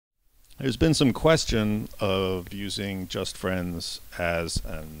There's been some question of using Just Friends as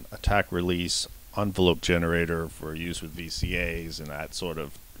an attack release envelope generator for use with VCAs and that sort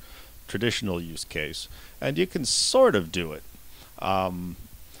of traditional use case. And you can sort of do it.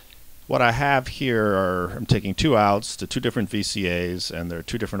 What I have here are, I'm taking two outs to two different VCAs, and there are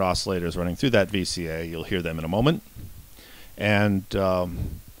two different oscillators running through that VCA. You'll hear them in a moment. And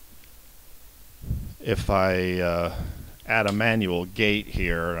if I add a manual gate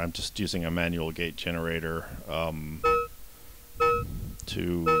here, I'm just using a manual gate generator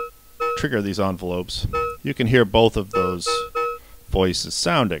to trigger these envelopes. You can hear both of those voices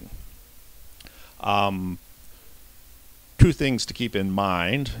sounding. Two things to keep in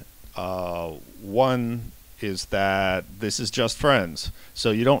mind. One is that this is Just Friends,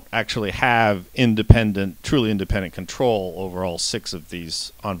 so you don't actually have truly independent control over all six of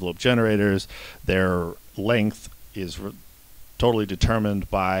these envelope generators. Their length is totally determined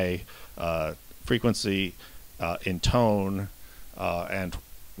by frequency, in tone, and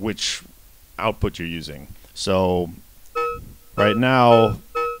which output you're using. So right now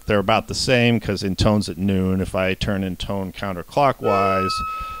they're about the same because in tone's at noon. If I turn in tone counterclockwise,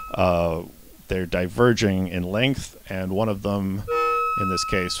 they're diverging in length, and one of them, in this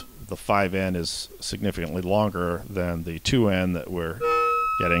case, the 5N, is significantly longer than the 2N that we're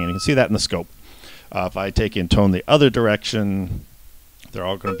getting, and you can see that in the scope. If I take in tone the other direction, they're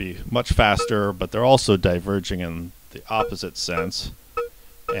all going to be much faster, but they're also diverging in the opposite sense.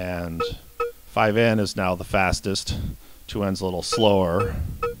 And 5N is now the fastest, 2N's a little slower.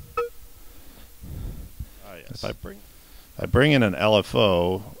 Yes. If I bring in an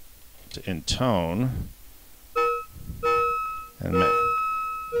LFO in tone and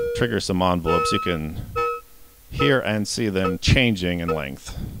trigger some envelopes, you can hear and see them changing in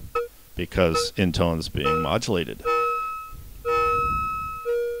length because in tone is being modulated.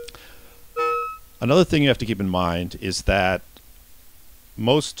 Another thing you have to keep in mind is that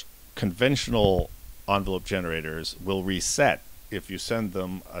most conventional envelope generators will reset if you send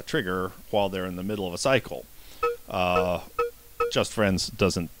them a trigger while they're in the middle of a cycle. Just Friends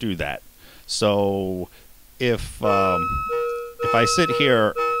doesn't do that. So if I sit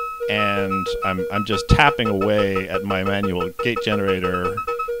here and I'm just tapping away at my manual gate generator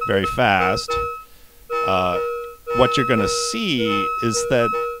very fast, what you're going to see is that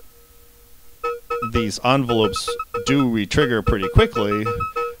these envelopes do retrigger pretty quickly,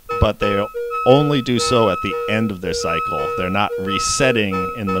 but they only do so at the end of their cycle. They're not resetting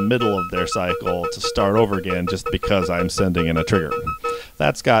in the middle of their cycle to start over again just because I'm sending in a trigger.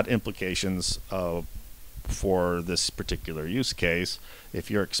 That's got implications for this particular use case.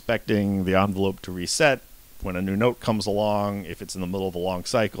 If you're expecting the envelope to reset when a new note comes along, if it's in the middle of a long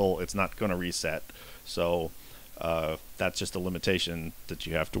cycle, it's not going to reset. So that's just a limitation that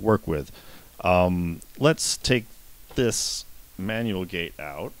you have to work with. Let's take this manual gate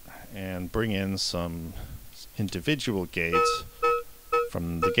out and bring in some individual gates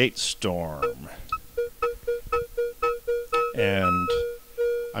from the gate storm. And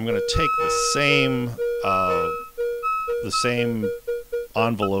I'm going to take the same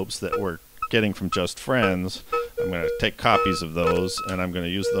envelopes that we're getting from Just Friends. I'm going to take copies of those, and I'm going to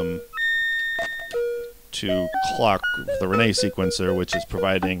use them to clock the René sequencer, which is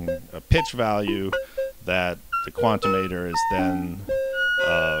providing a pitch value that the Quantimator is then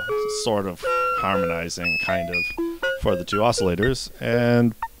sort of harmonizing, kind of, for the two oscillators,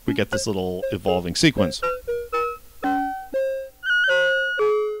 and we get this little evolving sequence.